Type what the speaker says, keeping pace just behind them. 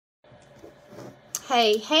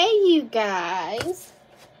Hey, you guys.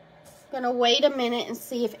 Gonna wait a minute and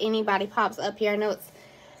see if anybody pops up here. I know it's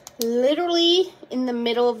literally in the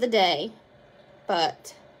middle of the day,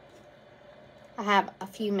 but I have a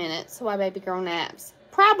few minutes while baby girl naps.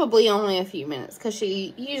 Probably only a few minutes because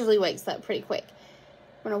she usually wakes up pretty quick.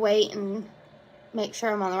 I'm gonna wait and make sure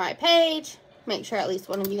I'm on the right page. Make sure at least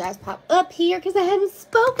one of you guys pop up here because I haven't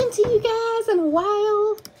spoken to you guys in a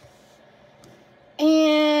while.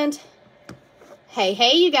 And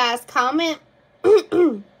hey, you guys, comment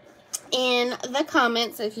in the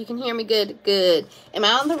comments if you can hear me good. Am I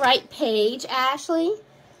on the right page, Ashley?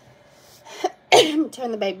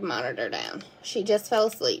 Turn the baby monitor down. She just fell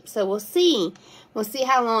asleep, so we'll see. We'll see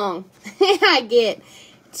how long I get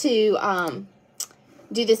to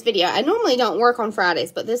do this video. I normally don't work on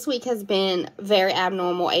Fridays, but this week has been very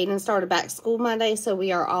abnormal. Aiden started back school Monday, so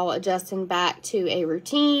we are all adjusting back to a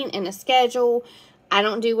routine and a schedule. I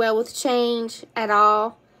don't do well with change at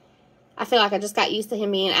all. I feel like I just got used to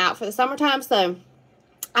him being out for the summertime, so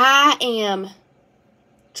I am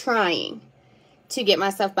trying to get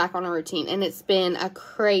myself back on a routine, and it's been a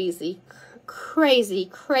crazy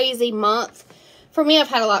month. For me, I've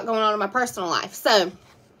had a lot going on in my personal life, so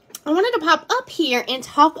I wanted to pop up here and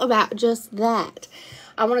talk about just that.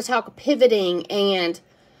 I want to talk pivoting and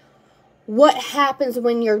what happens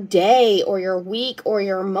when your day or your week or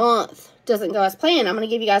your month doesn't go as planned. I'm going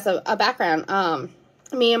to give you guys a background.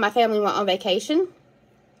 Me and my family went on vacation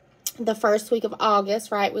the first week of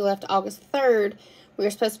August, right? We left August 3rd. We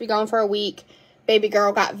were supposed to be gone for a week. Baby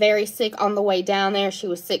girl got very sick on the way down there. She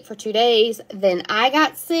was sick for 2 days. Then I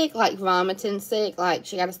got sick, like vomiting sick, like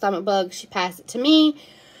she got a stomach bug. She passed it to me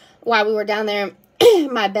while we were down there.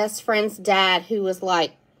 My best friend's dad, who was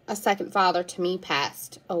like a second father to me,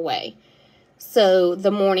 passed away. So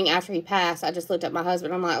the morning after he passed, I just looked at my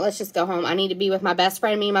husband. I'm like, let's just go home. I need to be with my best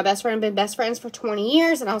friend. Me and my best friend have been best friends for 20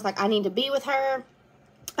 years. And I was like, I need to be with her.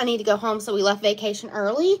 I need to go home. So we left vacation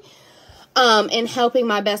early. And helping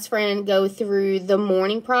my best friend go through the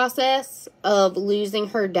mourning process of losing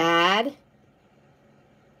her dad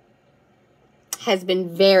has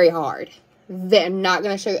been very hard. I'm not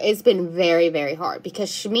going to show you. It's been very hard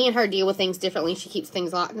because me and her deal with things differently. She keeps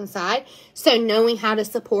things locked inside. So knowing how to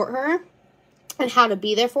support her and how to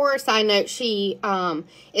be there for her. Side note, she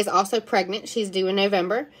is also pregnant. She's due in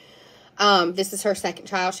November. This is her second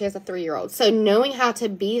child. She has a 3-year-old. So knowing how to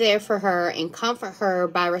be there for her and comfort her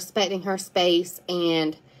by respecting her space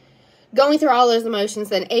and going through all those emotions.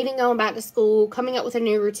 Then Aiden going back to school, coming up with a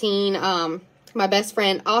new routine. My best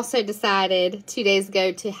friend also decided 2 days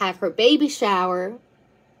ago to have her baby shower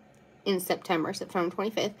in September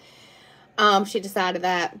 25th. She decided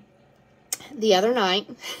that the other night.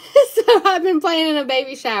 So I've been planning a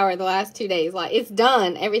baby shower the last 2 days. Like, it's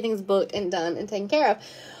done. Everything's booked and done and taken care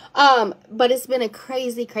of. But it's been a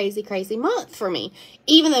crazy month for me.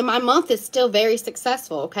 Even though my month is still very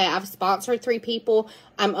successful, okay? I've sponsored 3 people.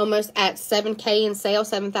 I'm almost at $7,000 in sales,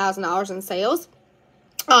 $7,000 in sales.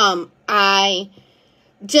 I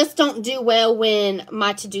just don't do well when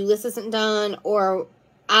my to-do list isn't done, or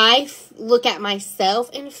I look at myself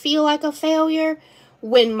and feel like a failure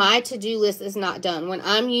when my to-do list is not done. When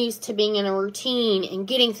I'm used to being in a routine and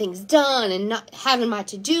getting things done and not having my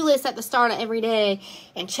to-do list at the start of every day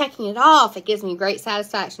and checking it off, it gives me great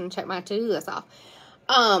satisfaction to check my to-do list off.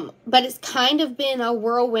 But it's kind of been a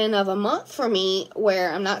whirlwind of a month for me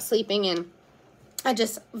where I'm not sleeping and I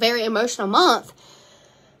just very emotional month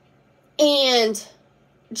and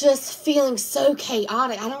just feeling so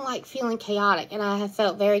chaotic. I don't like feeling chaotic, and I have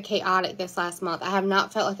felt very chaotic this last month. I have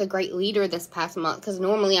not felt like a great leader this past month because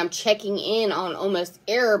normally I'm checking in on almost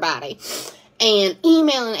everybody and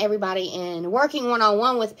emailing everybody and working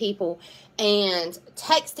one-on-one with people and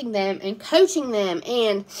texting them and coaching them.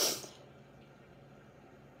 And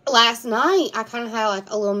last night I kind of had like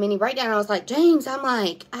a little mini breakdown. I was like, James,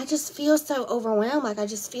 I just feel so overwhelmed. Like, I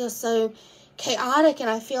just feel so chaotic and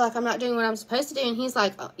I feel like I'm not doing what I'm supposed to do. And he's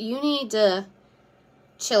like, oh, you need to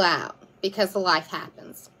chill out because life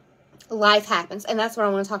happens. Life happens. And that's what I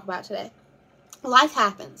want to talk about today. Life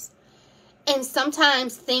happens. And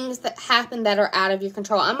sometimes things that happen that are out of your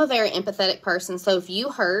control. I'm a very empathetic person. So if you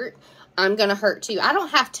hurt, I'm going to hurt too. I don't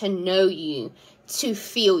have to know you to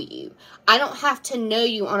feel you. I don't have to know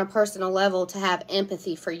you on a personal level to have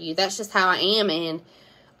empathy for you. That's just how I am. And,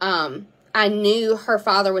 I knew her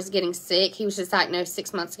father was getting sick. He was just diagnosed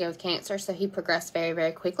 6 months ago with cancer, so he progressed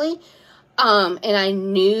very quickly. And I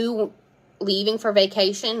knew leaving for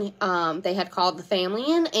vacation, they had called the family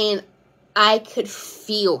in, and I could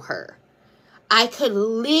feel her. I could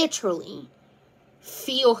literally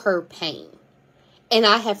feel her pain. And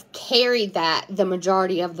I have carried that the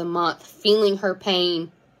majority of the month, feeling her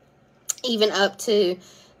pain, even up to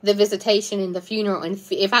the visitation and the funeral. And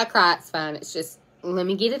if I cry, it's fine. It's just, let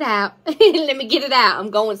me get it out. Let me get it out. I'm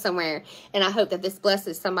going somewhere. And I hope that this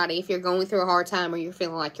blesses somebody if you're going through a hard time or you're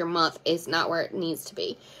feeling like your month is not where it needs to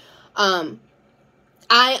be. I'm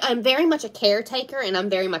very much a caretaker, and I'm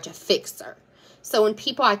very much a fixer. So when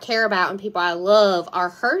people I care about and people I love are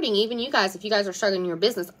hurting, even you guys, if you guys are struggling in your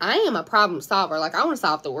business, I am a problem solver. Like, I want to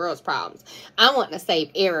solve the world's problems. I want to save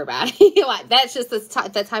everybody. Like, that's just the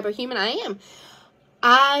type of human I am.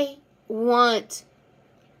 I want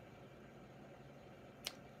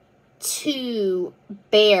to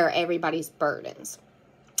bear everybody's burdens.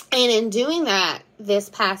 And in doing that this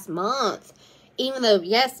past month, even though,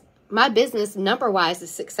 yes, my business number-wise is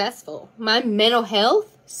successful, my mental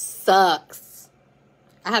health sucks.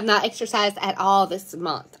 I have not exercised at all this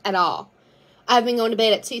month, at all. I've been going to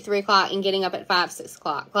bed at 2, 3 o'clock and getting up at 5, 6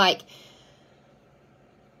 o'clock. Like,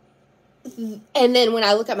 and then when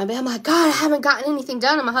I look at my bed, I'm like, God, I haven't gotten anything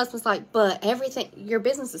done. And my husband's like, but everything, your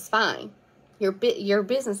business is fine. Your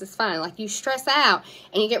business is fine. Like, you stress out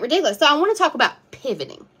and you get ridiculous. So I want to talk about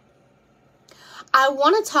pivoting. I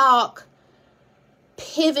want to talk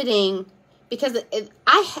pivoting because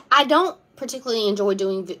I don't particularly enjoy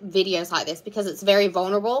doing videos like this because it's very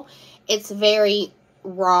vulnerable, it's very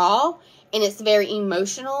raw, and it's very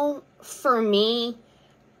emotional for me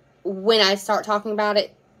when I start talking about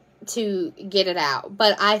it to get it out.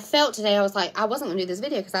 But I felt today, I was like, I wasn't going to do this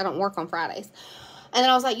video because I don't work on Fridays. And then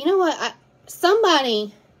I was like, you know what?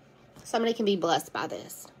 Somebody can be blessed by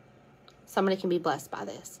this. Somebody can be blessed by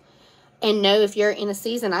this. And know if you're in a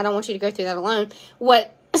season, I don't want you to go through that alone.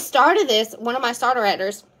 What started this, one of my starter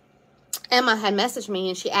editors, Emma, had messaged me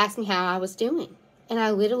and she asked me how I was doing. And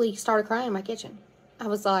I literally started crying in my kitchen. I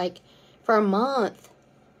was like, for a month,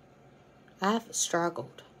 I've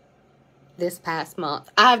struggled this past month.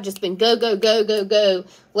 I've just been go, go, go, go, go.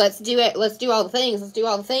 Let's do it. Let's do all the things. Let's do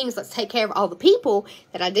all the things. Let's take care of all the people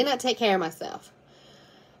that I did not take care of myself.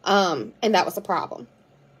 And that was a problem.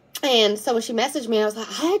 And so when she messaged me, I was like,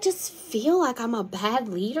 I just feel like I'm a bad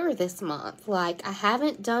leader this month. Like, I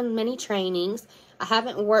haven't done many trainings. I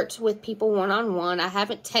haven't worked with people one-on-one. I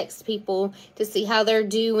haven't texted people to see how they're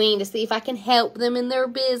doing, to see if I can help them in their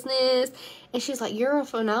business. And she's like, you're a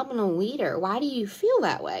phenomenal leader. Why do you feel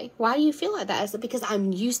that way? Why do you feel like that? I said, because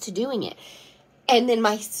I'm used to doing it. And then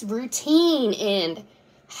my routine and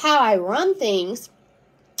how I run things,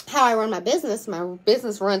 how I run my business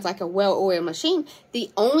runs like a well-oiled machine.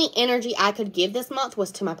 The only energy I could give this month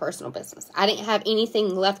was to my personal business. I didn't have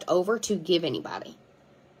anything left over to give anybody.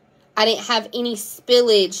 I didn't have any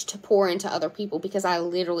spillage to pour into other people because I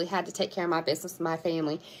literally had to take care of my business, my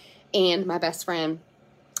family, and my best friend,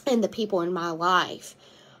 and the people in my life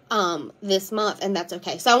this month, and that's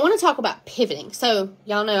okay. So I want to talk about pivoting. So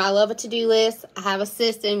y'all know I love a to-do list. I have a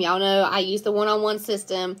system. Y'all know I use the one-on-one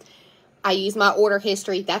system. I use my order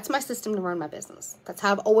history. That's my system to run my business. That's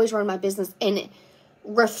how I've always run my business. And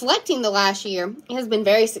reflecting the last year, it has been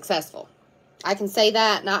very successful. I can say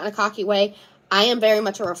that, not in a cocky way. I am very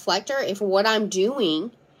much a reflector. If what I'm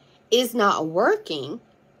doing is not working,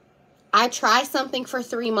 I try something for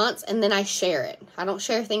 3 months and then I share it. I don't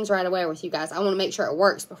share things right away with you guys. I want to make sure it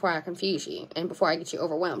works before I confuse you and before I get you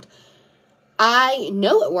overwhelmed. I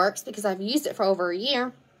know it works because I've used it for over a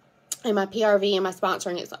year. And my PRV and my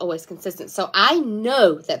sponsoring is always consistent. So I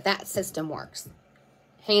know that that system works.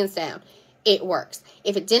 Hands down. It works.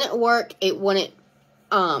 If it didn't work, it wouldn't,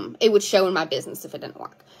 it would show in my business if it didn't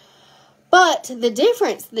work. But the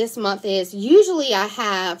difference this month is usually I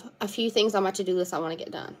have a few things on my to-do list I want to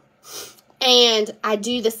get done. And I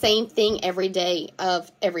do the same thing every day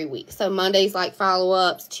of every week. So Monday's like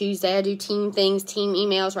follow-ups. Tuesday I do team things, team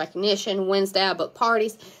emails, recognition. Wednesday I book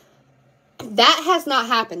parties. That has not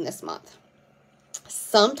happened this month.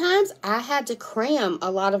 Sometimes I had to cram a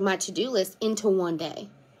lot of my to-do list into one day.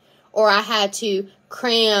 Or I had to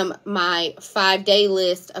cram my 5-day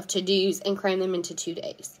list of to-dos and cram them into 2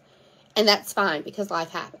 days. And that's fine because life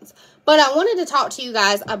happens. But I wanted to talk to you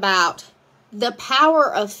guys about the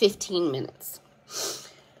power of 15 minutes.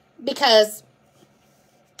 Because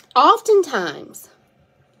oftentimes,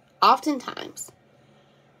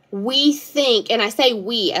 we think, and I say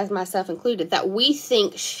we as myself included, that we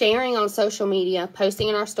think sharing on social media, posting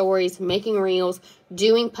in our stories, making reels,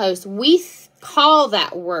 doing posts, we call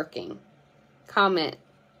that working. Comment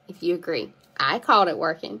if you agree. I called it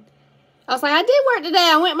working. I was like, I did work today.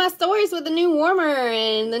 I went my stories with the new warmer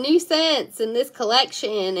and the new scents and this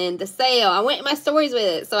collection and the sale. I went in my stories with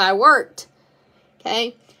it, so I worked.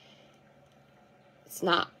 Okay? It's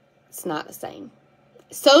not the same.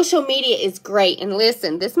 social media is great. And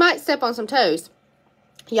listen, this might step on some toes.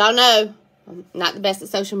 Y'all know I'm not the best at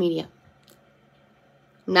social media.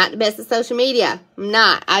 I'm not the best at social media. I'm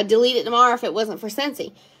not. I'd delete it tomorrow if it wasn't for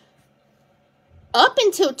Scentsy. Up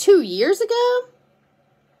until 2 years ago,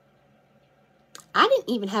 I didn't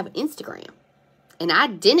even have an Instagram. And I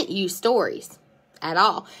didn't use stories at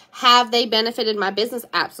all. Have they benefited my business?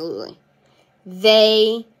 Absolutely.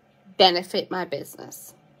 They benefit my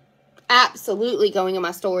business. Absolutely, going in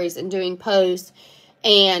my stories and doing posts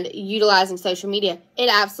and utilizing social media, it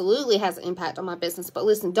absolutely has an impact on my business. But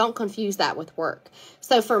listen, don't confuse that with work.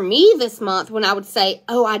 So for me this month, when I would say,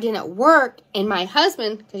 oh, I didn't work, and my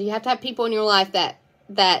husband, because you have to have people in your life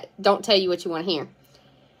that don't tell you what you want to hear.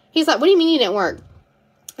 He's like, what do you mean you didn't work?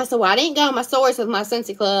 I said, well, I didn't go on my stories with my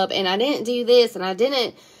Scentsy Club, and I didn't do this, and I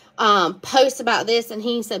didn't post about this. And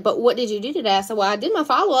he said, but what did you do today? I said, well, I did my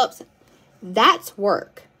follow-ups. That's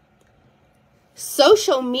work.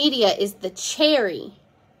 Social media is the cherry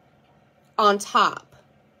on top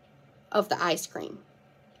of the ice cream.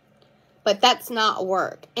 But that's not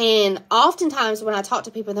work. And oftentimes when I talk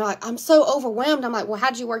to people, they're like, I'm so overwhelmed. I'm like, well, how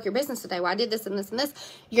did you work your business today? Well, I did this and this and this.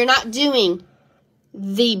 You're not doing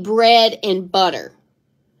the bread and butter.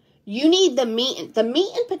 You need the meat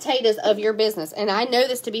and potatoes of your business. And I know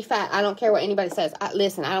this to be fact. I don't care what anybody says.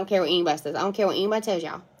 Listen, I don't care what anybody says. I don't care what anybody tells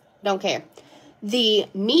y'all. Don't care. The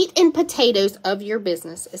meat and potatoes of your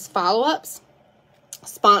business is follow-ups,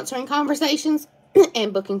 sponsoring conversations,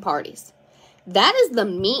 and booking parties. That is the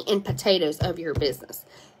meat and potatoes of your business.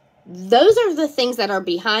 Those are the things that are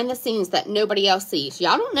behind the scenes that nobody else sees.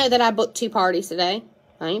 Y'all don't know that I booked 2 parties today.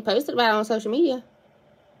 I ain't posted about it on social media.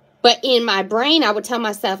 But in my brain, I would tell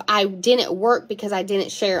myself I didn't work because I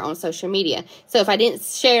didn't share it on social media. So if I didn't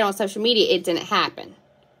share it on social media, it didn't happen.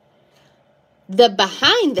 The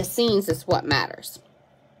behind the scenes is what matters.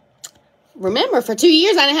 Remember, for 2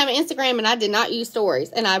 years, I didn't have an Instagram and I did not use stories.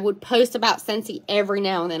 And I would post about Scentsy every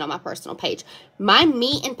now and then on my personal page. My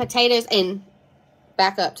meat and potatoes, and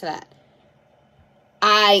back up to that.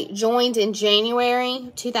 I joined in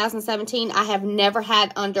January 2017. I have never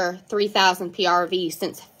had under 3,000 PRVs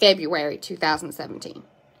since February 2017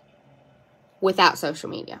 without social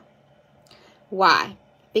media. Why?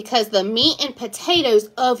 Because the meat and potatoes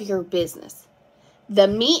of your business. The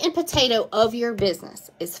meat and potato of your business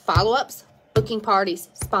is follow-ups, booking parties,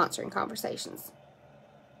 sponsoring conversations.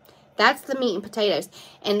 That's the meat and potatoes.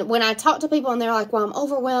 And when I talk to people and they're like, well, I'm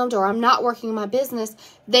overwhelmed or I'm not working in my business,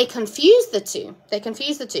 they confuse the two. They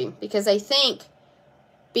confuse the two because they think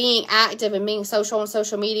being active and being social on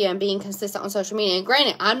social media and being consistent on social media. And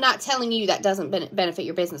granted, I'm not telling you that doesn't benefit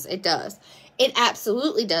your business. It does. It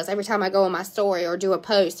absolutely does. Every time I go on my story or do a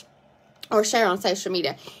post or share on social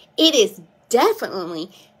media, it is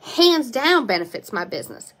definitely, hands down, benefits my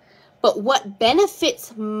business. But what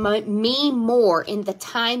benefits me more in the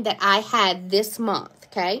time that I had this month,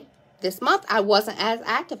 okay? This month, I wasn't as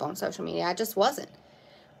active on social media. I just wasn't.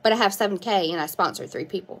 But I have 7K and I sponsored 3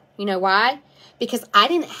 people. You know why? Because I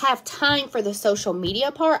didn't have time for the social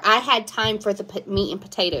media part. I had time for the meat and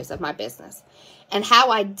potatoes of my business. And how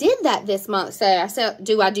I did that this month, so I said,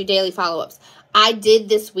 do daily follow-ups? I did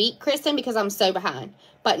this week, Kristen, because I'm so behind.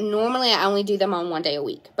 But normally I only do them on 1 day a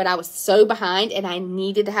week. But I was so behind and I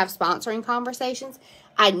needed to have sponsoring conversations.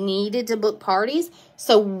 I needed to book parties.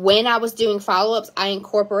 So when I was doing follow-ups, I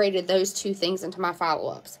incorporated those 2 things into my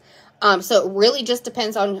follow-ups. So it really just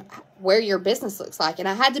depends on where your business looks like. And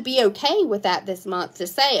I had to be okay with that this month to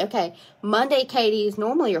say, okay, Monday, Katie, is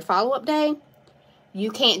normally your follow-up day.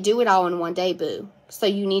 You can't do it all in 1 day, boo. So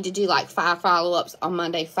you need to do like 5 follow-ups on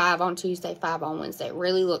Monday, 5 on Tuesday, 5 on Wednesday. It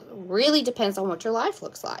really depends on what your life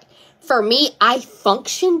looks like. For me, I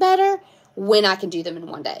function better when I can do them in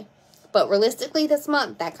 1 day. But realistically, this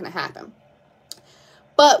month, that couldn't happen.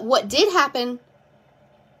 But what did happen,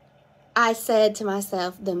 I said to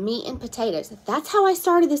myself, the meat and potatoes. That's how I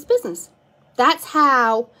started this business. That's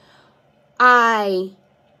how I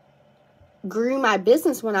grew my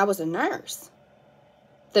business when I was a nurse.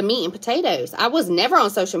 The meat and potatoes. I was never on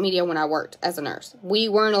social media when I worked as a nurse. We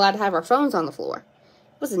weren't allowed to have our phones on the floor.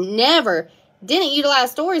 Didn't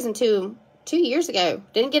utilize stories until 2 years ago.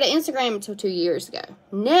 Didn't get an Instagram until 2 years ago.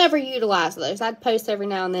 Never utilized those. I'd post every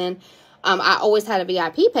now and then. I always had a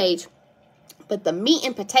VIP page. But the meat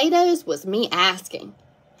and potatoes was me asking.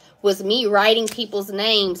 Was me writing people's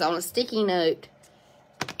names on a sticky note.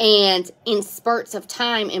 And in spurts of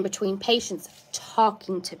time in between patients,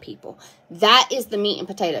 talking to people. That is the meat and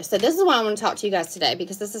potatoes. So this is what I want to talk to you guys today,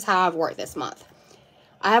 because this is how I've worked this month.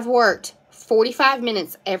 I have worked 45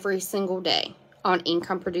 minutes every single day on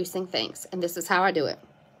income producing things. And this is how I do it.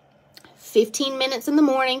 15 minutes in the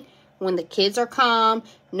morning, when the kids are calm,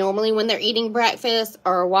 normally when they're eating breakfast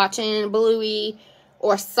or watching Bluey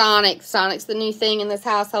or Sonic. Sonic's the new thing in this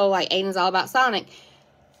household. Like, Aiden's all about Sonic.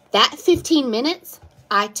 That 15 minutes,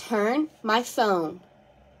 I turn my phone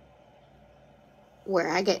where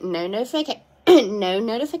I get no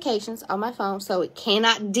notifications on my phone, so it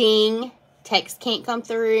cannot ding. Text can't come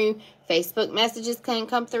through. Facebook messages can't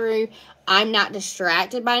come through. I'm not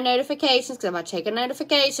distracted by notifications, because if I check a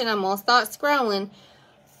notification, I'm going to start scrolling.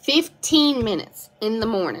 15 minutes in the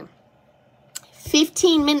morning.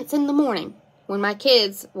 15 minutes in the morning when my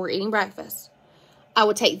kids were eating breakfast. I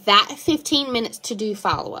would take that 15 minutes to do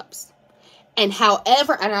follow-ups. And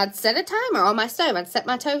I'd set a timer on my stove. I'd set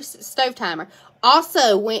my stove timer.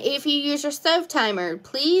 Also, if you use your stove timer,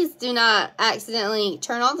 please do not accidentally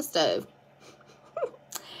turn on the stove.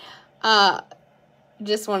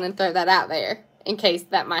 Just want to throw that out there in case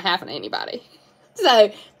that might happen to anybody. So,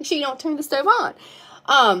 make sure you don't turn the stove on.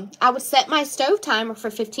 I would set my stove timer for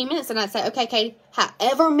 15 minutes, and I'd say, okay, Katie,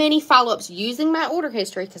 however many follow-ups using my order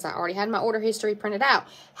history, because I already had my order history printed out,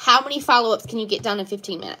 how many follow-ups can you get done in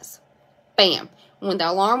 15 minutes? Bam. When the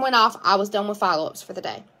alarm went off, I was done with follow-ups for the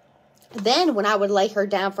day. Then, when I would lay her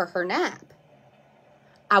down for her nap,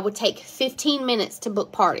 I would take 15 minutes to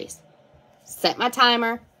book parties. Set my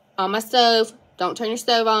timer on my stove. Don't turn your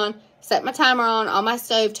stove on. Set my timer on my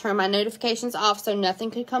stove. Turn my notifications off so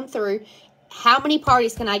nothing could come through. How many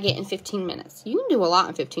parties can I get in 15 minutes? You can do a lot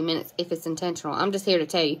in 15 minutes if it's intentional. I'm just here to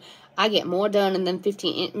tell you, I get more done in them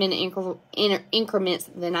 15-minute increments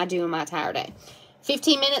than I do in my entire day.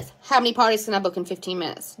 15 minutes, how many parties can I book in 15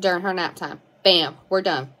 minutes during her nap time? Bam, we're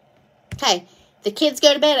done. Okay, the kids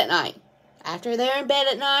go to bed at night. After they're in bed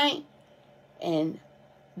at night, and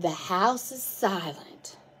the house is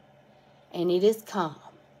silent, and it is calm,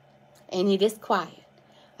 and it is quiet,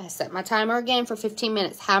 I set my timer again for 15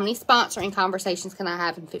 minutes. How many sponsoring conversations can I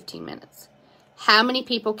have in 15 minutes? How many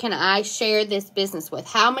people can I share this business with?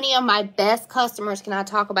 How many of my best customers can I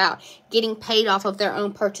talk about getting paid off of their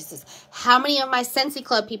own purchases? How many of my Scentsy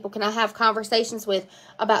Club people can I have conversations with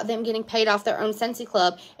about them getting paid off their own Scentsy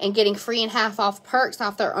Club and getting free and half off perks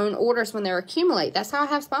off their own orders when they accumulate? That's how I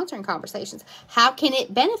have sponsoring conversations. How can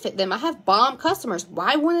it benefit them? I have bomb customers.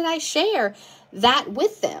 Why wouldn't I share that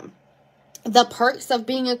with them? The perks of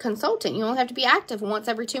being a consultant. You only have to be active once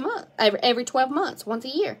every 2 months, every 12 months, once a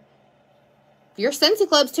year. If your Scentsy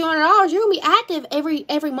Club's $200, you're going to be active every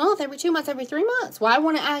month, every 2 months, every 3 months. Why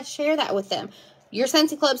wouldn't I share that with them? Your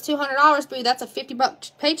Scentsy Club's $200, boo. That's a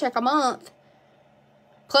 $50 paycheck a month.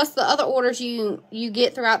 Plus the other orders you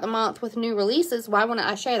get throughout the month with new releases. Why wouldn't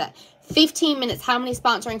I share that? 15 minutes. How many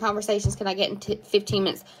sponsoring conversations can I get in 15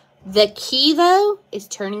 minutes? The key, though, is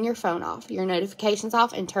turning your phone off, your notifications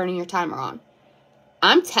off, and turning your timer on.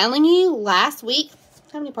 I'm telling you, last week,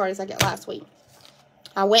 how many parties I get last week?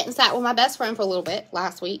 I went and sat with my best friend for a little bit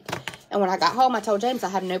last week, and when I got home, I told James I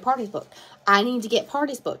have no parties booked. I need to get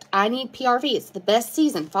parties booked. I need PRV. It's the best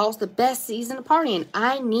season. Fall's the best season of partying.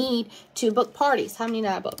 I need to book parties. How many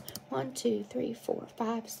did I book? 1, 2, 3, 4,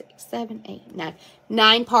 5, 6, 7, 8, 9.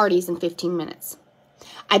 9 parties in 15 minutes.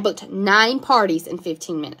 I booked 9 parties in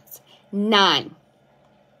 15 minutes. 9.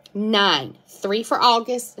 3 for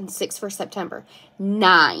August and 6 for September.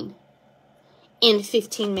 9 in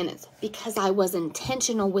 15 minutes because I was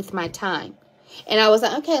intentional with my time. And I was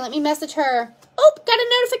like, okay, let me message her. Oh, got a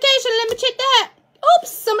notification. Let me check that. Oops,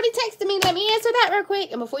 somebody texted me. Let me answer that real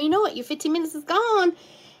quick. And before you know it, your 15 minutes is gone.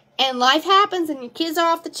 And life happens and your kids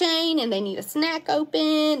are off the chain and they need a snack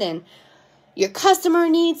open and your customer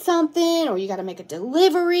needs something, or you got to make a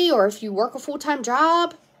delivery, or if you work a full-time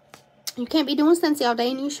job, you can't be doing Scentsy all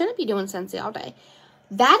day, and you shouldn't be doing Scentsy all day.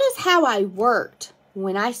 That is how I worked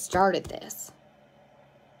when I started this,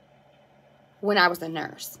 when I was a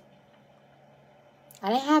nurse. I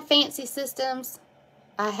didn't have fancy systems.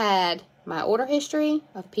 I had my order history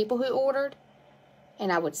of people who ordered,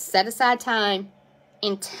 and I would set aside time,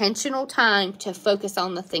 intentional time, to focus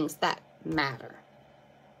on the things that matter.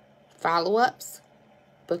 Follow-ups,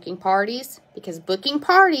 booking parties, because booking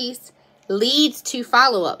parties leads to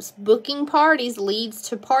follow-ups. Booking parties leads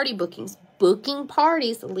to party bookings. Booking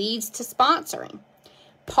parties leads to sponsoring.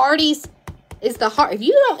 Parties is the heart. If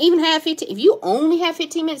you don't even have 15, if you only have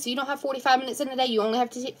 15 minutes, you don't have 45 minutes in a day, you only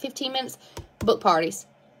have 15 minutes, book parties.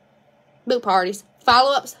 Book parties,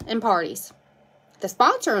 follow-ups, and parties. The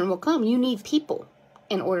sponsoring will come. You need people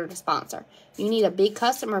in order to sponsor. You need a big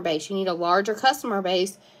customer base. You need a larger customer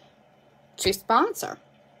base to sponsor.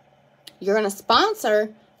 You're going to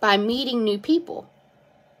sponsor by meeting new people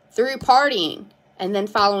through partying and then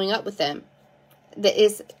following up with them. That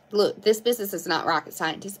is Look, this business is not rocket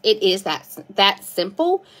science. It is that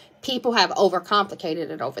simple. People have overcomplicated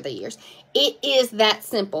it over the years. It is that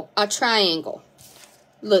simple. A triangle.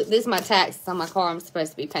 Look, this is my taxes on my car I'm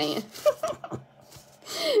supposed to be paying.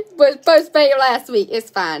 Was supposed to pay it last week. It's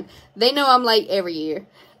fine. They know I'm late every year.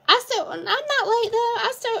 I'm not late though.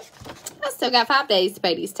 I still got 5 days to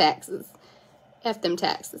pay these taxes. F them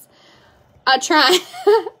taxes.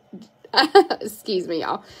 Excuse me,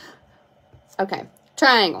 y'all. Okay.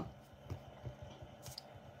 Triangle.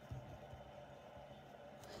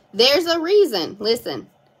 There's a reason. Listen.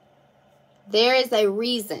 There is a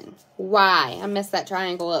reason why. I messed that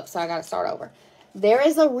triangle up, so I got to start over. There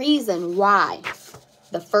is a reason why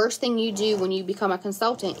the first thing you do when you become a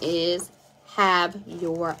consultant is have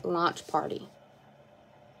your launch party.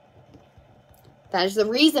 That is the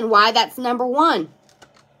reason why that's number one.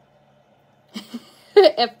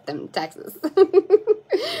 F them taxes.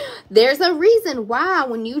 There's a reason why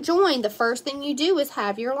when you join, the first thing you do is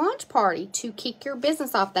have your launch party to kick your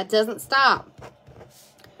business off. That doesn't stop.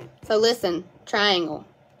 So listen, triangle.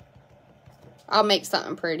 I'll make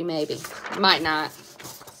something pretty maybe. Might not.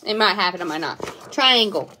 It might happen, it might not.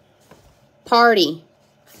 Triangle. Party.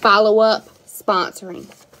 Follow up. Sponsoring.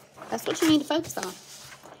 That's what you need to focus on.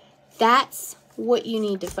 That's what you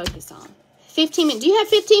need to focus on. 15 minutes. Do you have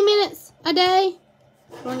 15 minutes a day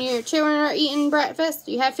when your children are eating breakfast?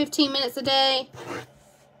 Do you have 15 minutes a day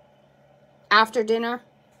after dinner?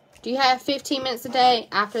 Do you have 15 minutes a day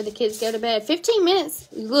after the kids go to bed? 15 minutes.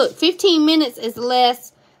 Look, 15 minutes is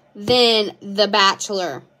less than The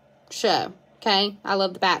Bachelor show. Okay? I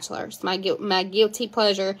love The Bachelor. My guilty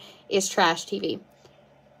pleasure is trash TV.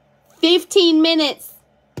 15 minutes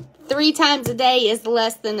 3 times a day is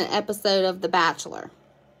less than an episode of The Bachelor.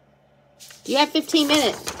 You have 15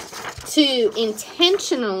 minutes to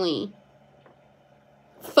intentionally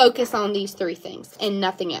focus on these 3 things and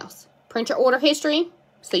nothing else. Print your order history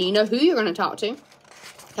so you know who you're going to talk to.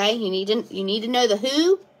 Okay? You need to know the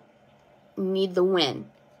who. You need the when.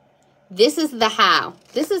 This is the how.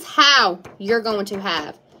 This is how you're going to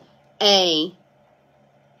have a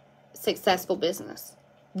successful business.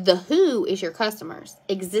 The who is your customers,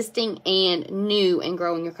 existing and new, and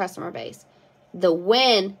growing your customer base. The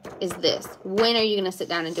when is this. When are you going to sit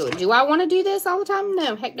down and do it? Do I want to do this all the time?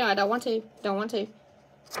 No. Heck no, I don't want to. Don't want to.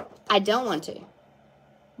 I don't want to.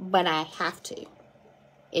 But I have to.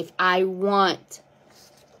 If I want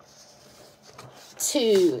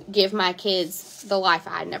to give my kids the life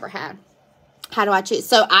I never had. How do I choose?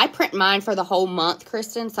 So I print mine for the whole month,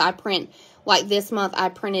 Kristen. So I print, like this month, I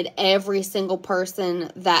printed every single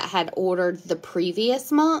person that had ordered the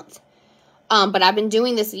previous month. But I've been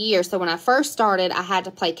doing this a year. So when I first started, I had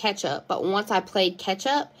to play catch up. But once I played catch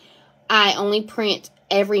up, I only print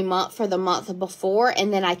every month for the month before.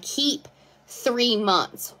 And then I keep 3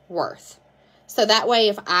 months worth. So that way,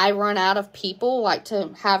 if I run out of people, like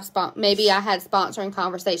to have, maybe I had sponsoring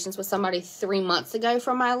conversations with somebody 3 months ago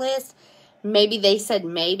from my list. Maybe they said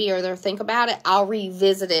maybe or they'll think about it. I'll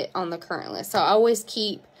revisit it on the current list. So I always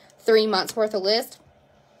keep 3 months worth of list.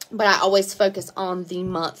 But I always focus on the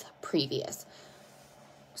month previous.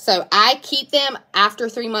 So I keep them after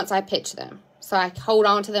 3 months. I pitch them. So I hold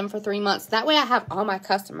on to them for 3 months. That way I have all my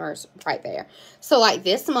customers right there. So like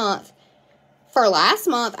this month. For last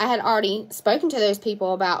month, I had already spoken to those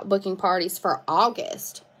people about booking parties for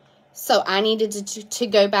August. So I needed to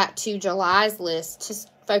go back to July's list to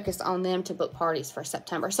focus on them to book parties for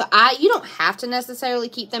September. So you don't have to necessarily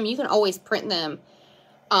keep them. You can always print them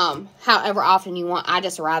however often you want. I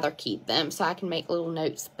just rather keep them so I can make little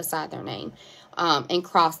notes beside their name and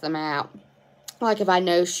cross them out. Like if I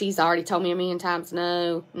know she's already told me a million times,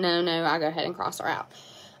 no, I go ahead and cross her out.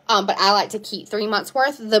 But I like to keep 3 months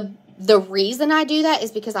worth. The reason I do that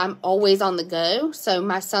is because I'm always on the go. So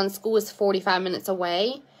my son's school is 45 minutes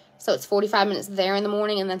away. So it's 45 minutes there in the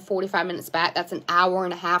morning and then 45 minutes back. That's an hour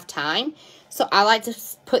and a half time. So I like to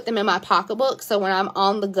put them in my pocketbook. So when I'm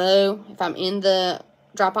on the go, if I'm in the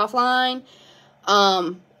drop-off line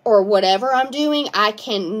or whatever I'm doing, I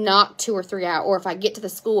can knock 2 or 3 out. Or if I get to the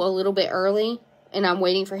school a little bit early and I'm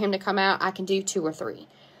waiting for him to come out, I can do 2 or 3.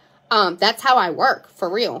 That's how I work, for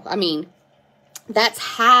real. I mean, that's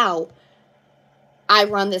how I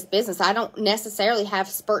run this business. I don't necessarily have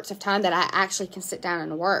spurts of time that I actually can sit down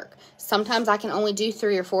and work. Sometimes I can only do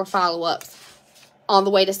 3 or 4 follow-ups on the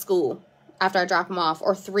way to school after I drop them off,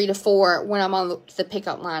 or 3 to 4 when I'm on the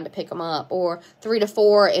pickup line to pick them up, or 3 to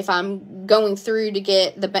 4 if I'm going through to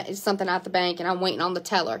get something out the bank and I'm waiting on the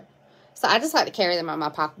teller. So I just like to carry them in my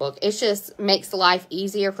pocketbook. It just makes life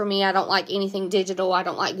easier for me. I don't like anything digital. I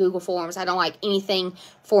don't like Google Forms. I don't like anything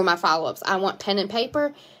for my follow-ups. I want pen and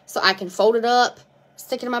paper so I can fold it up,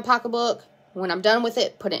 stick it in my pocketbook. When I'm done with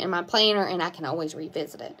it, put it in my planner, and I can always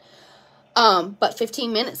revisit it. But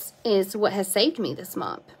 15 minutes is what has saved me this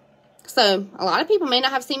month. So a lot of people may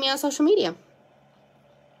not have seen me on social media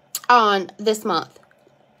on this month,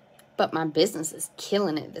 but my business is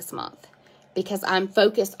killing it this month because I'm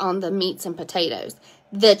focused on the meats and potatoes.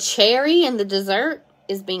 The cherry and the dessert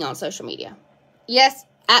is being on social media. Yes,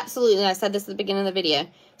 absolutely. I said this at the beginning of the video,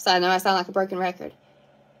 so I know I sound like a broken record.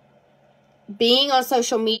 Being on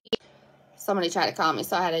social media, somebody tried to call me,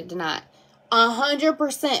 so I had to deny it.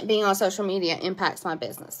 100% being on social media impacts my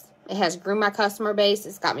business. It has grew my customer base.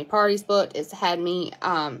 It's got me parties booked. It's had me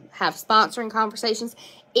have sponsoring conversations.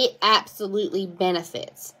 It absolutely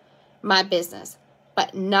benefits my business,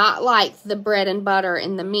 but not like the bread and butter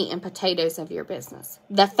and the meat and potatoes of your business.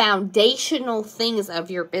 The foundational things of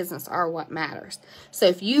your business are what matters. So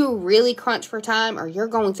if you really crunch for time or you're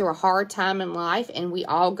going through a hard time in life, and we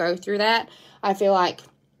all go through that, I feel like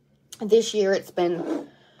this year it's been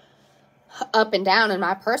up and down in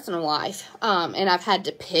my personal life, and I've had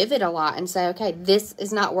to pivot a lot and say, okay, this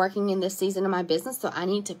is not working in this season of my business, so I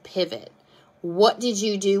need to pivot. What did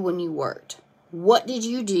you do when you worked? What did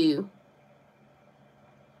you do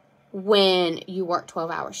when you worked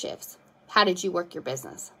 12-hour shifts? How did you work your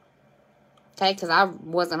business? Okay, because I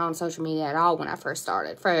wasn't on social media at all when I first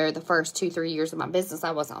started. For the first 2-3 years of my business,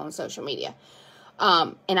 I wasn't on social media.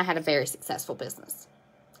 And I had a very successful business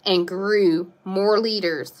and grew more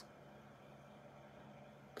leaders.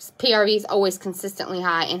 PRV is always consistently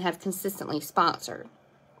high and have consistently sponsored.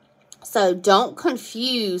 So don't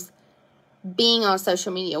confuse being on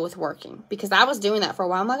social media with working, because I was doing that for a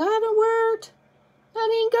while. I'm like, I haven't worked. I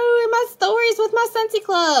didn't go in my stories with my Scentsy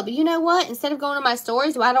Club. You know what? Instead of going to my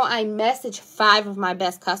stories, why don't I message 5 of my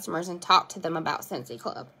best customers and talk to them about Scentsy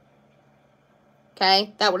Club?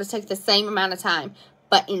 Okay? That would have taken the same amount of time,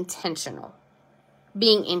 but intentional.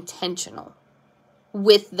 Being intentional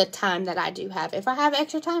with the time that I do have. If I have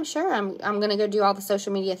extra time, sure, I'm going to go do all the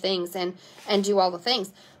social media things and do all the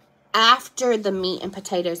things after the meat and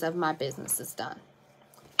potatoes of my business is done.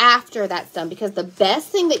 After that's done, because the best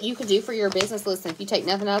thing that you can do for your business, listen, if you take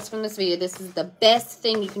nothing else from this video, this is the best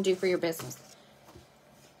thing you can do for your business.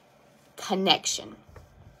 Connection.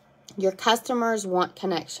 Your customers want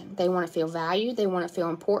connection. They want to feel valued. They want to feel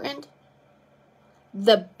important.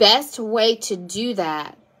 The best way to do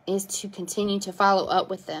that is to continue to follow up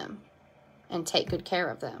with them and take good care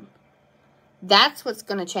of them. That's what's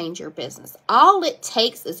going to change your business. All it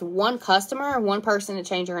takes is one customer or one person to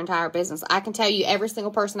change your entire business. I can tell you every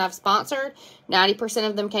single person I've sponsored, 90%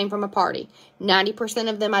 of them came from a party. 90%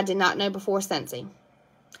 of them I did not know before Scentsy.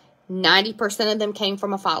 90% of them came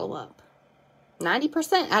from a follow-up.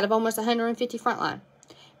 90% out of almost 150 frontline.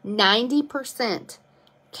 90%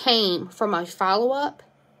 came from a follow-up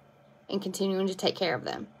and continuing to take care of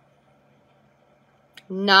them.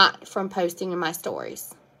 Not from posting in my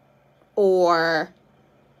stories or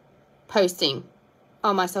posting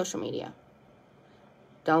on my social media.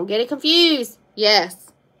 Don't get it confused.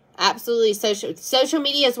 Yes, absolutely. Social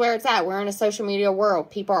media is where it's at. We're in a social media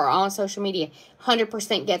world. People are on social media.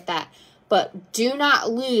 100% get that. But do not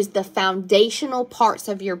lose the foundational parts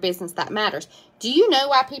of your business that matters. Do you know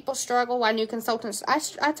why people struggle? Why new consultants?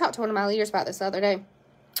 I talked to one of my leaders about this the other day.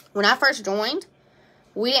 When I first joined,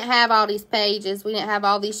 we didn't have all these pages. We didn't have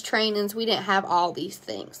all these trainings. We didn't have all these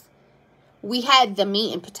things. We had the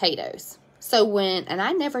meat and potatoes. So and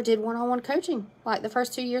I never did one-on-one coaching like the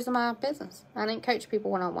first 2 years of my business. I didn't coach people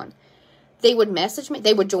one-on-one. They would message me.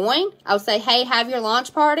 They would join. I would say, hey, have your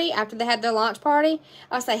launch party. After they had their launch party,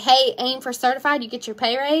 I would say, hey, aim for certified. You get your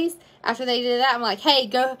pay raise. After they did that, I'm like, hey,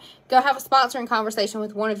 go have a sponsoring conversation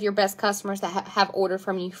with one of your best customers that have ordered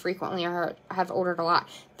from you frequently or have ordered a lot.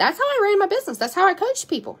 That's how I ran my business. That's how I coached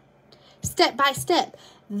people. Step by step.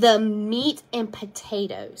 The meat and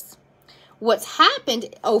potatoes. What's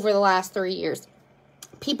happened over the last 3 years,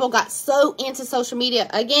 people got so into social media,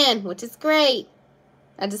 again, which is great.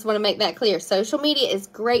 I just want to make that clear. Social media is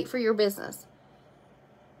great for your business.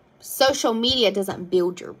 Social media doesn't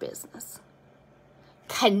build your business.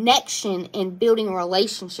 Connection and building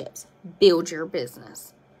relationships build your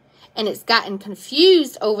business. And it's gotten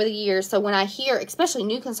confused over the years. So when I hear, especially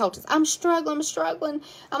new consultants, I'm struggling.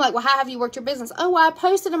 I'm like, well, how have you worked your business? Oh, well, I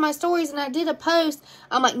posted in my stories and I did a post.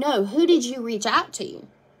 I'm like, no, who did you reach out to?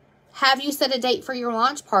 Have you set a date for your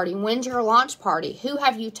launch party? When's your launch party? Who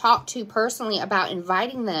have you talked to personally about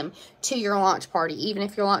inviting them to your launch party, even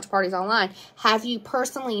if your launch party is online? Have you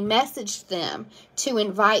personally messaged them to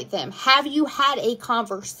invite them? Have you had a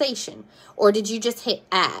conversation? Or did you just hit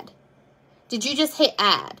add? Did you just hit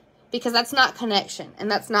add? because that's not connection and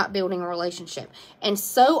that's not building a relationship. And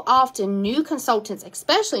so often new consultants,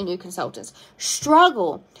 especially new consultants,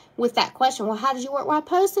 struggle with that question. Well, how did you work? Well, I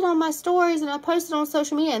posted on my stories and I posted on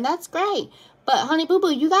social media, and that's great. But honey boo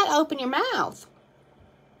boo, you got to open your mouth.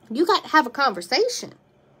 You got to have a conversation.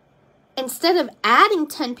 Instead of adding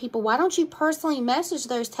 10 people, why don't you personally message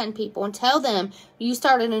those 10 people and tell them you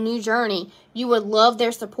started a new journey? You would love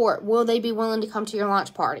their support. Will they be willing to come to your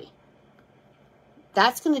launch party?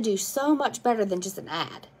 That's going to do so much better than just an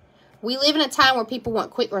ad. We live in a time where people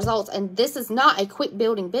want quick results, and this is not a quick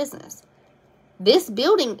building business. This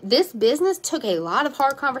business took a lot of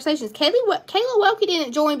hard conversations. Kayla Welke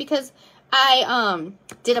didn't join because I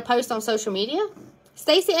did a post on social media.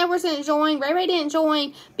 Stacey Edwards didn't join. Ray Ray didn't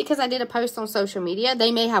join because I did a post on social media. They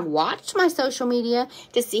may have watched my social media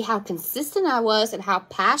to see how consistent I was and how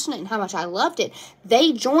passionate and how much I loved it.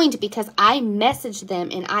 They joined because I messaged them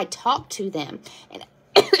and I talked to them and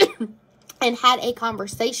and had a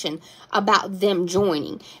conversation about them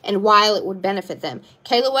joining and why it would benefit them.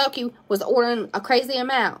 Kayla Welke was ordering a crazy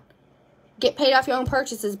amount. Get paid off your own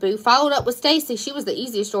purchases, boo. Followed up with Stacey. She was the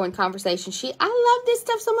easiest join conversation. I love this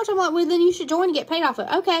stuff so much. I'm like, well, then you should join and get paid off it.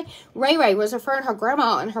 Okay. Ray Ray was referring her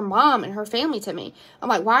grandma and her mom and her family to me. I'm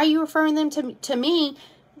like, why are you referring them to me?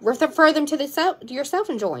 Refer them to yourself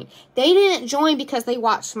and join. They didn't join because they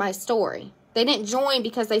watched my story. They didn't join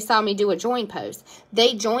because they saw me do a join post.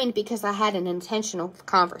 They joined because I had an intentional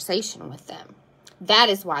conversation with them. That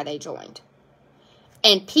is why they joined.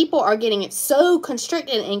 And people are getting it so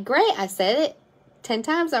constricted and great. I said it 10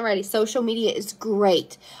 times already. Social media is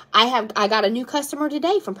great. I got a new customer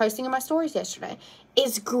today from posting in my stories yesterday.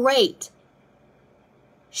 It's great.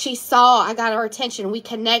 She saw, I got her attention. We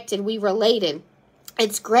connected. We related.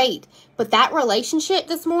 It's great. But that relationship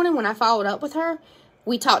this morning when I followed up with her,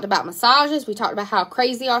 we talked about massages. We talked about how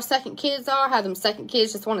crazy our second kids are. How them second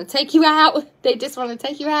kids just want to take you out. They just want to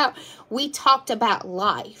take you out. We talked about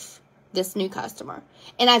life. This new customer,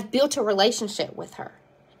 and I've built a relationship with her,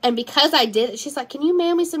 and because I did it, she's like, can you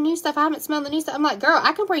mail me some new stuff? I haven't smelled the new stuff. I'm like, girl,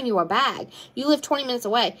 I can bring you a bag. You live 20 minutes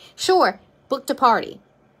away. Sure. Booked a party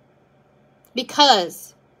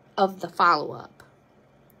because of the follow-up.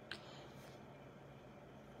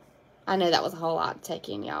 I know that was a whole lot to take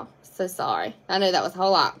in, y'all. So sorry. I know that was a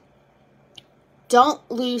whole lot. Don't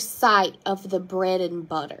lose sight of the bread and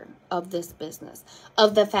butter of this business,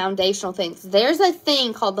 of the foundational things. There's a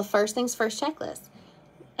thing called the first things first checklist.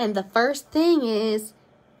 And the first thing is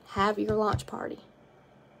have your launch party.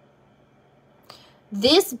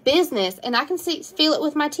 This business, and I can feel it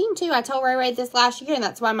with my team too. I told Ray Ray this last year, and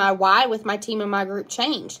that's why my why with my team and my group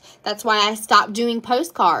changed. That's why I stopped doing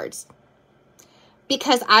postcards.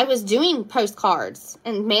 Because I was doing postcards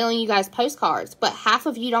and mailing you guys postcards, but half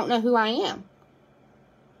of you don't know who I am.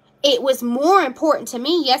 It was more important to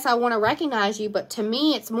me. Yes, I want to recognize you, but to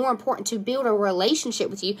me, it's more important to build a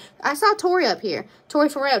relationship with you. I saw Tori up here. Tori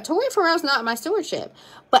Farrell. Tori Farrell's not my stewardship,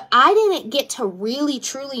 but I didn't get to really,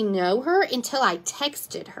 truly know her until I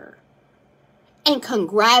texted her and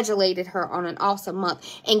congratulated her on an awesome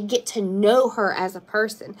month and get to know her as a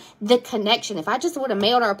person. The connection. If I just would have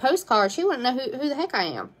mailed her a postcard, she wouldn't know who the heck I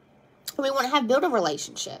am. We wouldn't have built a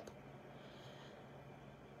relationship.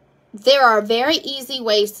 There are very easy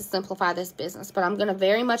ways to simplify this business, but I'm going to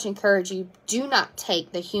very much encourage you, do not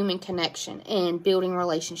take the human connection and building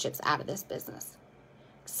relationships out of this business.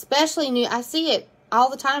 Especially I see it all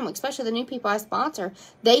the time, especially the new people I sponsor.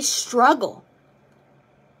 They struggle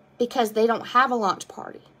because they don't have a launch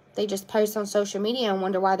party. They just post on social media and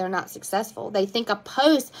wonder why they're not successful. They think a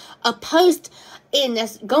post in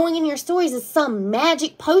this, going in your stories is some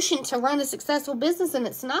magic potion to run a successful business, and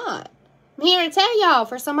it's not. I'm here to tell y'all,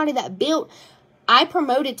 for somebody that I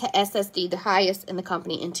promoted to SSD, the highest in the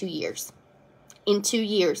company, in 2 years. In 2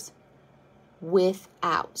 years.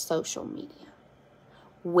 Without social media.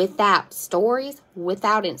 Without stories.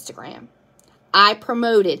 Without Instagram. I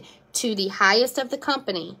promoted to the highest of the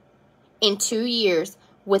company in 2 years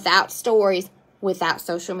without stories, without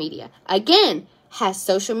social media. Again, has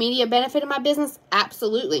social media benefited my business?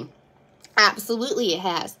 Absolutely. Absolutely it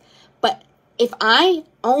has. But if I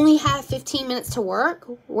only have 15 minutes to work,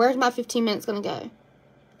 where's my 15 minutes going to go?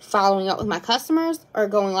 Following up with my customers or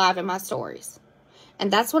going live in my stories?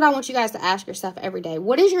 And that's what I want you guys to ask yourself every day.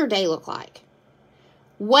 What does your day look like?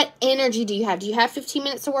 What energy do you have? Do you have 15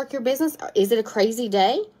 minutes to work your business? Is it a crazy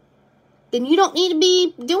day? Then you don't need to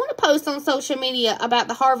be doing a post on social media about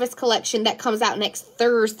the harvest collection that comes out next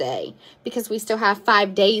Thursday, because we still have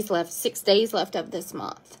 5 days left, 6 days left of this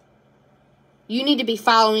month. You need to be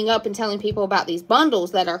following up and telling people about these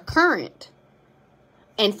bundles that are current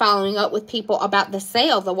and following up with people about the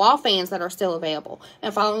sale of the wall fans that are still available,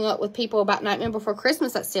 and following up with people about Nightmare Before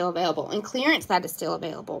Christmas that's still available, and clearance that is still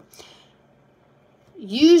available.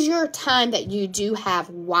 Use your time that you do have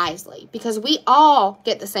wisely, because we all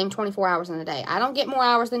get the same 24 hours in a day. I don't get more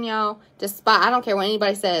hours than y'all, despite, I don't care what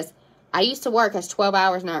anybody says. I used to work as 12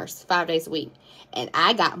 hours nurse 5 days a week, and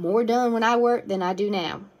I got more done when I worked than I do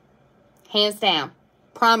now. Hands down.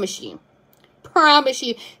 Promise you. Promise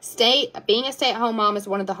you. Being a stay-at-home mom is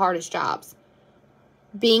one of the hardest jobs.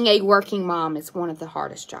 Being a working mom is one of the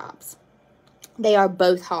hardest jobs. They are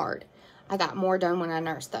both hard. I got more done when I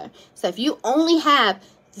nursed, though. So if you only have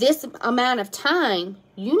this amount of time,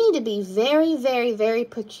 you need to be very, very, very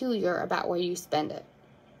peculiar about where you spend it.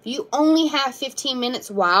 If you only have 15 minutes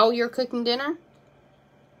while you're cooking dinner,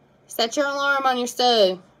 set your alarm on your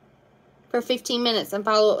stove for 15 minutes and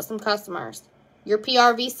follow up with some customers. Your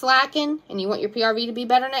PRV slacking and you want your PRV to be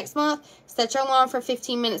better next month, set your alarm for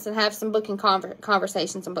 15 minutes and have some booking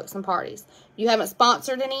conversations and book some parties. You haven't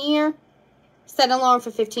sponsored in a year, set an alarm for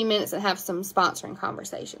 15 minutes and have some sponsoring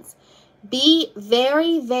conversations. Be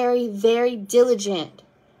very, very, very diligent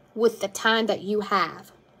with the time that you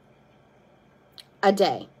have a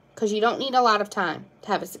day, because you don't need a lot of time to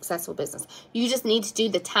have a successful business. You just need to do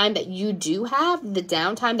the time that you do have, the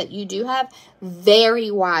downtime that you do have, very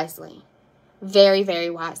wisely. Very,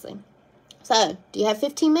 very wisely. So, do you have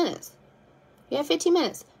 15 minutes? You have 15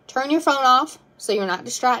 minutes. Turn your phone off so you're not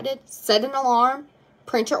distracted. Set an alarm.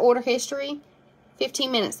 Print your order history.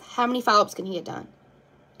 15 minutes. How many follow-ups can you get done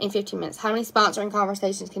in 15 minutes? How many sponsoring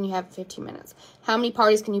conversations can you have in 15 minutes? How many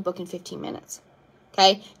parties can you book in 15 minutes?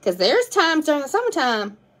 Okay? Because there's times during the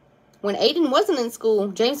summertime when Aiden wasn't in school,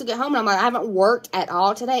 James would get home and I'm like, I haven't worked at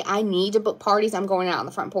all today. I need to book parties. I'm going out on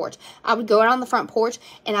the front porch. I would go out on the front porch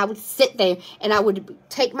and I would sit there and I would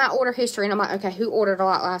take my order history and I'm like, okay, who ordered a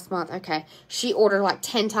lot last month? Okay, she ordered like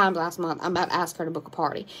 10 times last month. I'm about to ask her to book a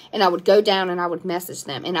party. And I would go down and I would message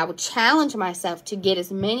them and I would challenge myself to get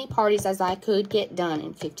as many parties as I could get done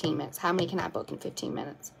in 15 minutes. How many can I book in 15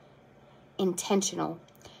 minutes? Intentional.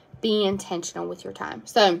 Be intentional with your time.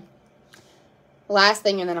 So, last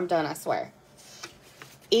thing, and then I'm done, I swear.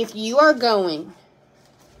 If you are going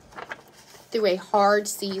through a hard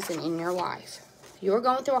season in your life, if you're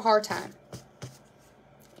going through a hard time,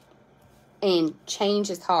 and change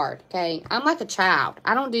is hard, okay? I'm like a child.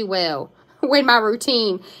 I don't do well when my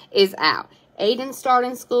routine is out. Aiden's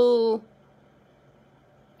starting school.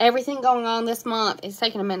 Everything going on this month is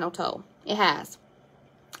taking a mental toll. It has.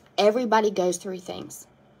 Everybody goes through things.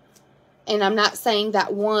 And I'm not saying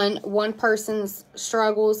that one person's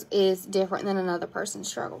struggles is different than another person's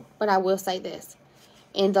struggle. But I will say this.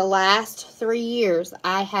 In the last 3 years,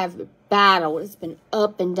 I have battled. It's been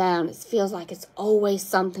up and down. It feels like it's always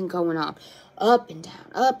something going on. Up and down,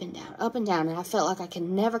 up and down, up and down. And I felt like I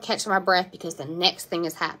can never catch my breath because the next thing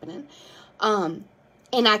is happening. And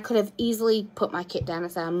I could have easily put my kit down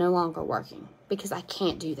and said, I'm no longer working because I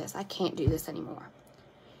can't do this. I can't do this anymore.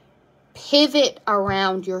 Pivot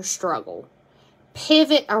around your struggle.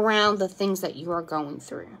 Pivot around the things that you are going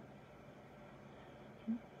through.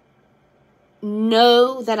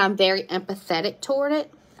 Know that I'm very empathetic toward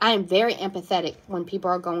it. I am very empathetic when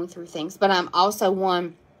people are going through things. But I'm also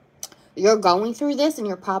one, you're going through this and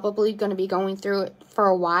you're probably going to be going through it for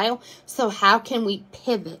a while. So how can we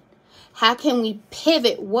pivot? How can we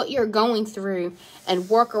pivot what you're going through and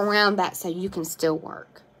work around that so you can still work?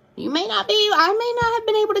 I may not have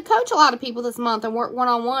been able to coach a lot of people this month and work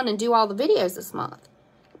one-on-one and do all the videos this month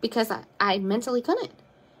because I mentally couldn't.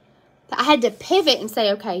 I had to pivot and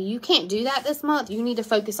say, okay, you can't do that this month. You need to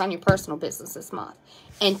focus on your personal business this month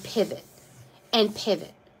and pivot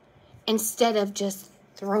instead of just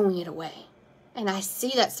throwing it away. And I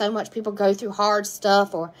see that so much. People go through hard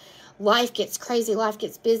stuff or life gets crazy, life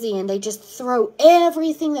gets busy, and they just throw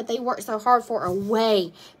everything that they worked so hard for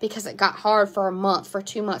away because it got hard for a month, for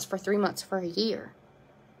 2 months, for 3 months, for a year.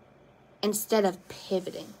 Instead of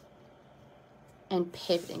pivoting. And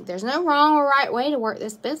pivoting. There's no wrong or right way to work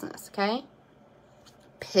this business, okay?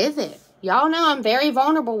 Pivot. Y'all know I'm very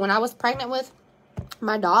vulnerable. When I was pregnant with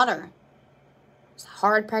my daughter, it was a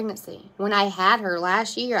hard pregnancy. When I had her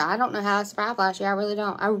last year, I don't know how I survived last year. I really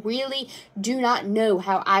don't. I really do not know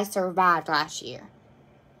how I survived last year.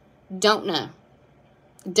 Don't know.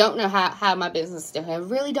 Don't know how my business still had. I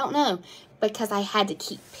really don't know. Because I had to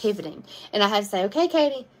keep pivoting. And I had to say, okay,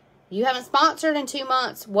 Katie, you haven't sponsored in 2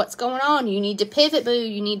 months. What's going on? You need to pivot, boo.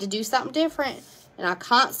 You need to do something different. And I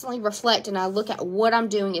constantly reflect and I look at what I'm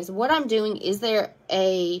doing. Is what I'm doing,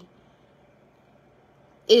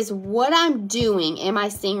 am I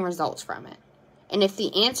seeing results from it? And if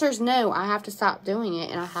the answer is no, I have to stop doing it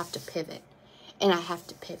and I have to pivot. And I have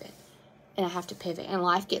to pivot. And I have to pivot. And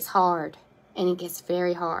life gets hard. And it gets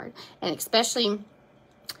very hard. And especially,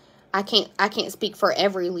 I can't speak for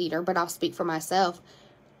every leader, but I'll speak for myself.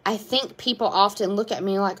 I think people often look at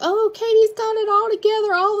me like, oh, Katie's got it all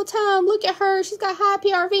together all the time. Look at her. She's got high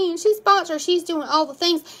PRV and she's sponsored. She's doing all the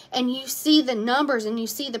things. And you see the numbers and you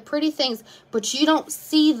see the pretty things, but you don't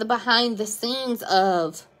see the behind the scenes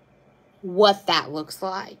of what that looks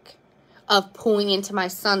like. Of pulling into my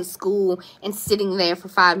son's school and sitting there for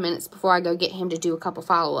 5 minutes before I go get him to do a couple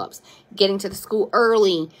follow-ups. Getting to the school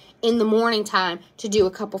early in the morning time to do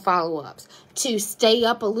a couple follow-ups. To stay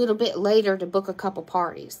up a little bit later to book a couple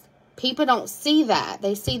parties. People don't see that.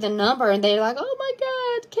 They see the number and they're like, oh my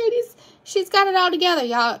God, she's got it all together.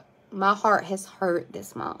 Y'all, my heart has hurt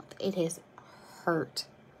this month. It has hurt.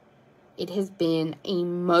 It has been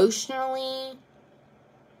emotionally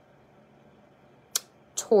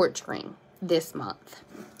torturing this month.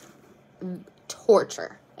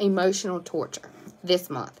 Emotional torture this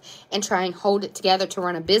month. And try and hold it together to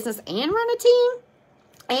run a business and run a team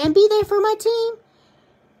and be there for my team.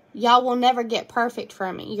 Y'all will never get perfect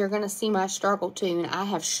from me. You're going to see my struggle too. And I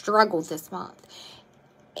have struggled this month.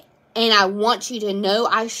 And I want you to know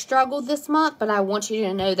I struggled this month, but I want you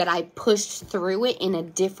to know that I pushed through it in a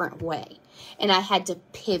different way. And I had to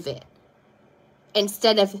pivot.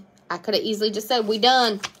 Instead of, I could have easily just said, we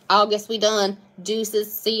done. August, we done.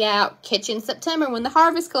 Deuces, see you out. Catch you in September when the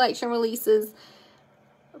Harvest Collection releases.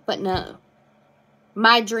 But no.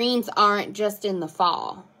 My dreams aren't just in the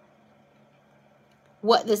fall.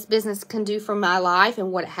 What this business can do for my life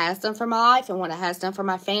and what it has done for my life and what it has done for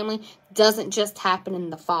my family doesn't just happen in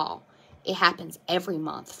the fall. It happens every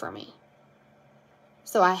month for me.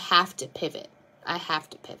 So I have to pivot. I have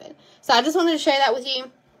to pivot. So I just wanted to share that with you.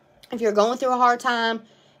 If you're going through a hard time,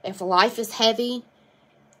 if life is heavy,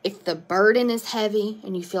 if the burden is heavy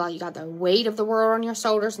and you feel like you got the weight of the world on your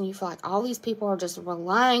shoulders and you feel like all these people are just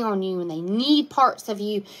relying on you and they need parts of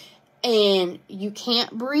you and you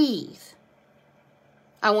can't breathe,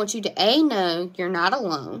 I want you to know you're not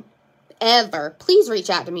alone. Ever. Please reach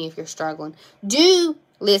out to me if you're struggling.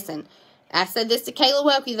 Listen, I said this to Kayla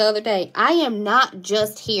Welke the other day. I am not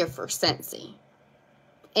just here for Scentsy.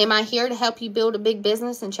 Am I here to help you build a big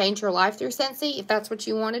business and change your life through Scentsy? If that's what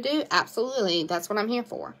you want to do, absolutely. That's what I'm here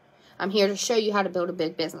for. I'm here to show you how to build a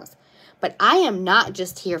big business. But I am not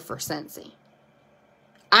just here for Scentsy.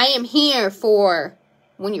 I am here for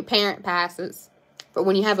when your parent passes, for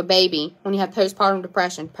when you have a baby, when you have postpartum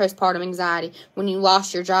depression, postpartum anxiety, when you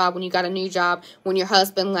lost your job, when you got a new job, when your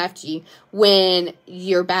husband left you, when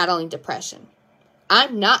you're battling depression.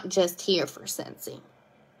 I'm not just here for Scentsy.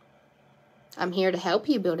 I'm here to help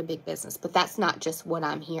you build a big business, but that's not just what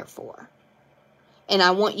I'm here for. And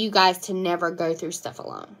I want you guys to never go through stuff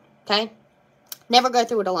alone, okay? Never go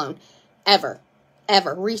through it alone, ever,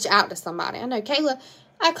 ever. Reach out to somebody. I know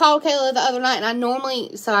I called Kayla the other night,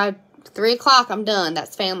 and 3 o'clock, I'm done.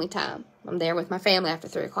 That's family time. I'm there with my family after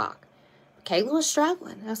 3 o'clock. Kayla was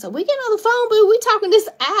struggling. I said, we get on the phone, boo. We talking this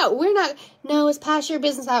out. No, it's past your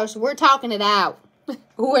business hours. We're talking it out.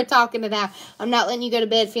 We're talking it out. I'm not letting you go to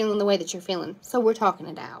bed feeling the way that you're feeling. So we're talking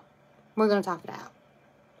it out. We're going to talk it out.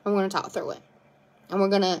 And we're going to talk through it. And we're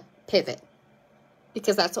going to pivot.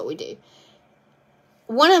 Because that's what we do.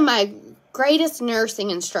 One of my greatest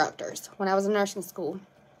nursing instructors, when I was in nursing school,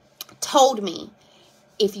 told me,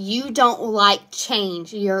 if you don't like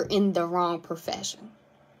change, you're in the wrong profession.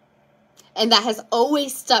 And that has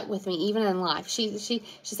always stuck with me, even in life. She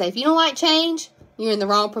said, if you don't like change, you're in the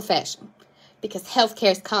wrong profession. Because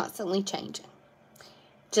healthcare is constantly changing.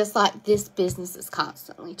 Just like this business is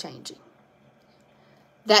constantly changing.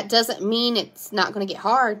 That doesn't mean it's not going to get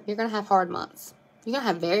hard. You're going to have hard months. You're going to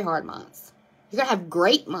have very hard months. You're going to have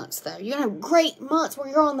great months, though. You're going to have great months where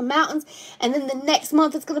you're on the mountains. And then the next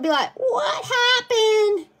month, it's going to be like, what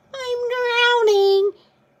happened? I'm drowning.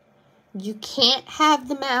 You can't have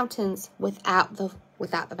the mountains without the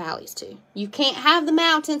valleys, too. You can't have the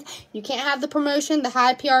mountains. You can't have the promotion, the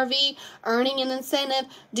high PRV, earning an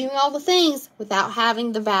incentive, doing all the things without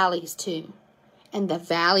having the valleys, too. And the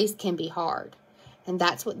valleys can be hard. And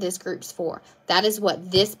that's what this group's for. That is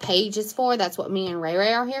what this page is for. That's what me and Ray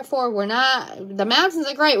Ray are here for. The mountains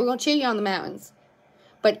are great. We're going to cheer you on the mountains.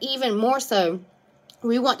 But even more so,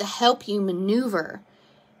 we want to help you maneuver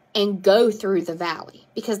and go through the valley.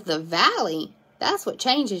 Because the valley, that's what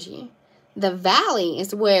changes you. The valley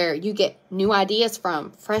is where you get new ideas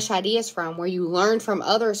from, fresh ideas from, where you learn from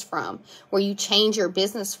others from, where you change your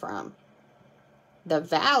business from. The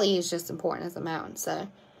valley is just important as the mountain. So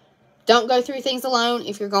don't go through things alone.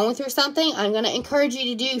 If you're going through something, I'm going to encourage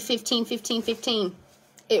you to do 15, 15, 15.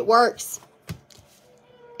 It works.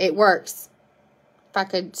 It works. if I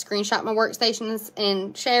could screenshot my workstations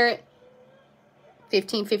and share it,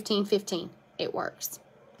 15, 15, 15. It works.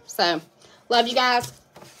 So, love you guys.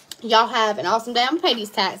 Y'all have an awesome day. I'm going to pay these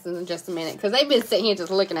taxes in just a minute because they've been sitting here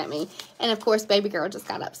just looking at me. And, of course, baby girl just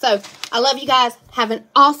got up. So, I love you guys. Have an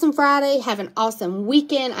awesome Friday. Have an awesome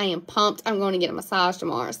weekend. I am pumped. I'm going to get a massage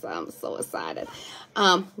tomorrow, so I'm so excited.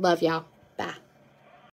 Love y'all.